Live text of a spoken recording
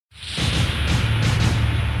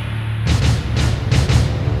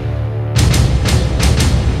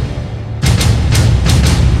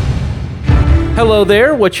Hello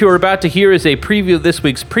there. What you're about to hear is a preview of this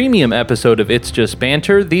week's premium episode of It's Just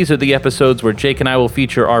Banter. These are the episodes where Jake and I will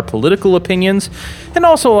feature our political opinions and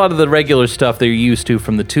also a lot of the regular stuff that you're used to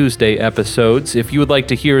from the Tuesday episodes. If you would like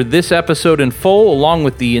to hear this episode in full, along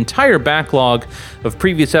with the entire backlog of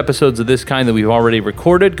previous episodes of this kind that we've already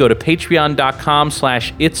recorded, go to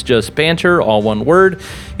patreon.com/itsjustbanter, all one word.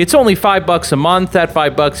 It's only $5 a month. That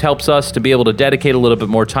 $5 helps us to be able to dedicate a little bit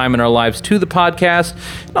more time in our lives to the podcast.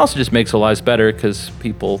 It also just makes our lives better because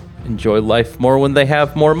people enjoy life more when they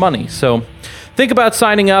have more money. So think about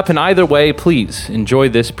signing up, and either way, please enjoy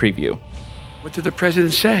this preview. What did the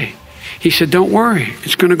president say? He said, don't worry,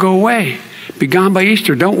 it's going to go away. Be gone by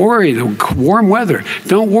Easter. Don't worry. The warm weather.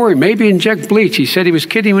 Don't worry. Maybe inject bleach. He said he was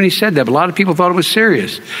kidding when he said that, but a lot of people thought it was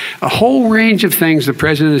serious. A whole range of things the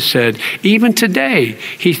president has said. Even today,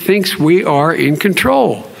 he thinks we are in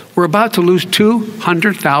control. We're about to lose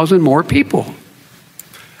 200,000 more people.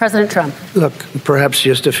 President Trump. Look, perhaps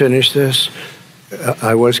just to finish this,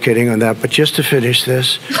 I was kidding on that, but just to finish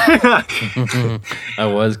this. I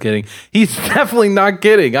was kidding. He's definitely not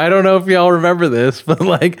kidding. I don't know if y'all remember this, but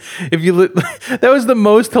like, if you look, that was the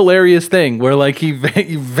most hilarious thing where like he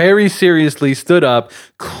very seriously stood up,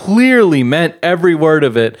 clearly meant every word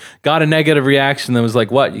of it, got a negative reaction, then was like,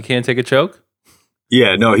 what, you can't take a choke?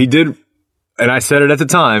 Yeah, no, he did. And I said it at the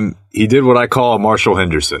time. He did what I call Marshall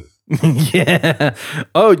Henderson. Yeah.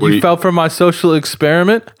 Oh, you fell for my social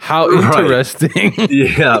experiment? How interesting. Right.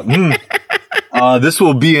 Yeah. This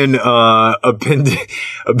will be an appendice.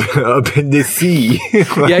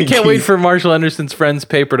 Yeah, I can't wait for Marshall Henderson's friend's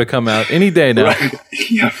paper to come out any day now. Right.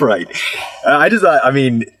 Yeah, right. I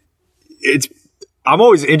mean, I'm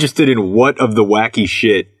always interested in what of the wacky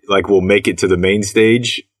shit like will make it to the main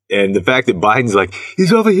stage. And the fact that Biden's like,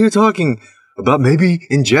 he's over here talking about maybe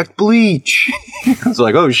inject bleach. I was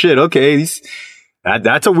like, oh shit, okay,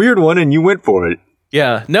 that's a weird one, and you went for it.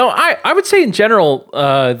 Yeah, no, I would say in general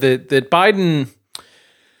that Biden,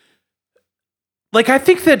 like I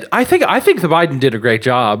think the Biden did a great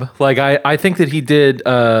job. Like I think that he did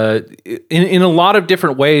in a lot of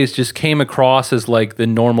different ways just came across as like the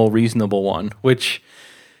normal, reasonable one, which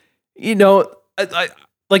you know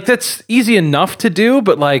like that's easy enough to do,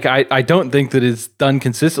 but like I don't think that it's done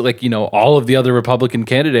consistently. Like, you know, all of the other Republican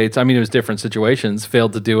candidates, I mean, it was different situations,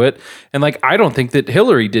 failed to do it. And like I don't think that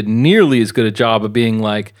Hillary did nearly as good a job of being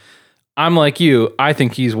like, I'm like you, I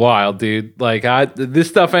think he's wild, dude. Like this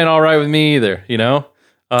stuff ain't all right with me either, you know?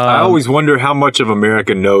 I always wonder how much of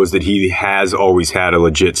America knows that he has always had a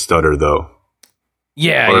legit stutter though.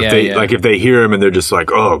 Yeah, or if they hear him and they're just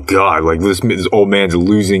like, oh God, like this old man's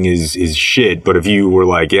losing his shit. But if you were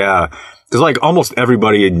like, yeah, because like almost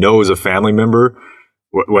everybody knows a family member,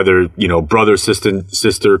 whether, you know, brother,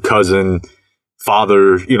 sister, cousin,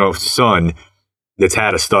 father, you know, son, that's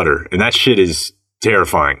had a stutter. And that shit is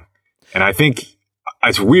terrifying. And I think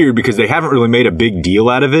it's weird because they haven't really made a big deal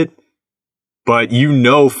out of it. But you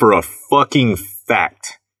know for a fucking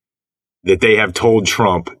fact that they have told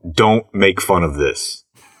Trump, don't make fun of this.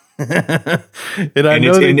 and I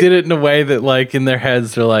know they did it in a way that, like, in their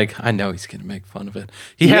heads, they're like, I know he's going to make fun of it.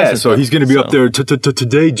 So he's going to be up there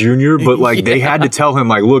today, Junior. But, like, they had to tell him,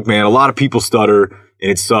 like, look, man, a lot of people stutter,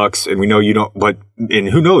 and it sucks, and we know you don't. And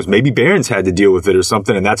who knows? Maybe Barron's had to deal with it or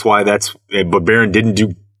something, and that's why but Barron didn't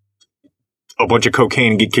do a bunch of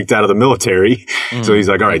cocaine and get kicked out of the military. So he's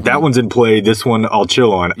like, all right, that one's in play. This one I'll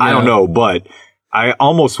chill on. Yeah. I don't know, but I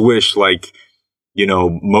almost wish, like, you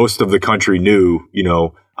know, most of the country knew, you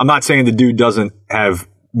know, I'm not saying the dude doesn't have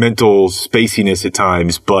mental spaciness at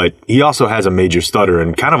times, but he also has a major stutter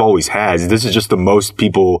and kind of always has. This is just the most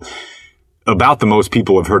people have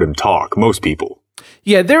heard him talk. Most people.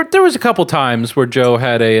 Yeah, there was a couple times where Joe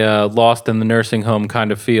had a lost in the nursing home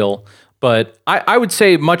kind of feel, but I would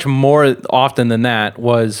say much more often than that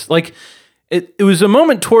was like, It was a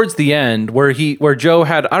moment towards the end where Joe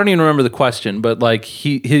had, I don't even remember the question, but like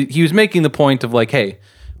he was making the point of like, hey,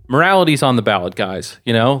 morality's on the ballot, guys.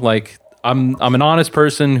 You know, like I'm an honest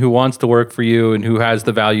person who wants to work for you and who has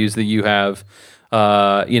the values that you have.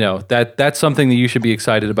 You know, that's something that you should be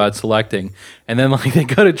excited about selecting. And then like they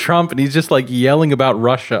go to Trump and he's just like yelling about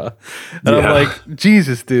Russia. And I'm like,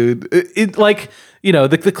 Jesus, dude. It like, you know,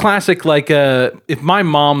 the classic, like, if my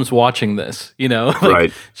mom's watching this, you know, like,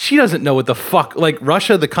 right. She doesn't know what the fuck, like,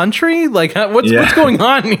 Russia, the country? Like, what's going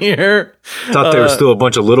on here? Thought there were still a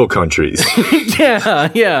bunch of little countries.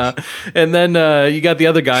 Yeah. And then you got the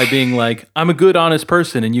other guy being like, I'm a good, honest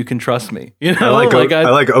person, and you can trust me. You know, I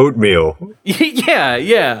like oatmeal.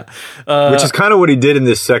 Yeah. Which is kind of what he did in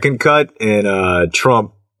this second cut, and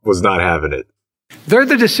Trump was not having it. They're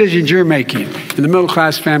the decisions you're making in the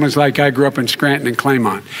middle-class families like I grew up in Scranton and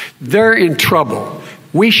Claymont. They're in trouble.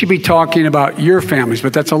 We should be talking about your families,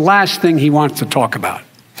 but that's the last thing he wants to talk about.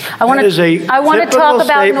 I want to talk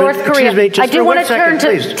about North Korea. Excuse me, just I do for want 1 to turn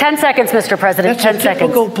second, to please. 10 seconds, Mr. President. That's 10 a seconds.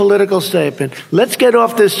 typical political statement. Let's get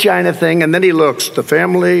off this China thing, and then he looks, the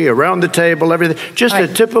family, around the table, everything. Just a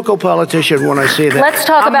typical politician when I see that. Let's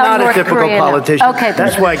talk I'm about not North a typical Korea now. politician. Okay,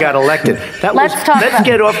 That's why I got elected. Let's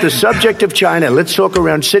get off the subject of China. Let's talk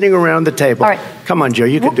sitting around the table. All right. Come on, Joe,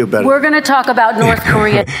 you can do better. We're going to talk about North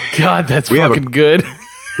Korea. God, that's fucking good.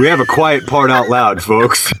 We have a quiet part out loud,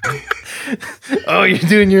 folks. Oh, you're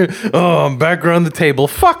doing I'm back around the table.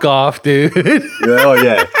 Fuck off, dude. Oh,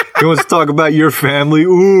 yeah. He wants to talk about your family.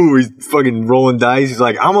 Ooh, he's fucking rolling dice. He's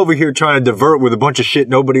like, I'm over here trying to divert with a bunch of shit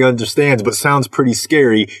nobody understands, but sounds pretty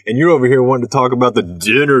scary. And you're over here wanting to talk about the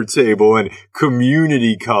dinner table and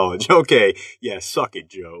community college. Okay. Yeah, suck it,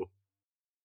 Joe.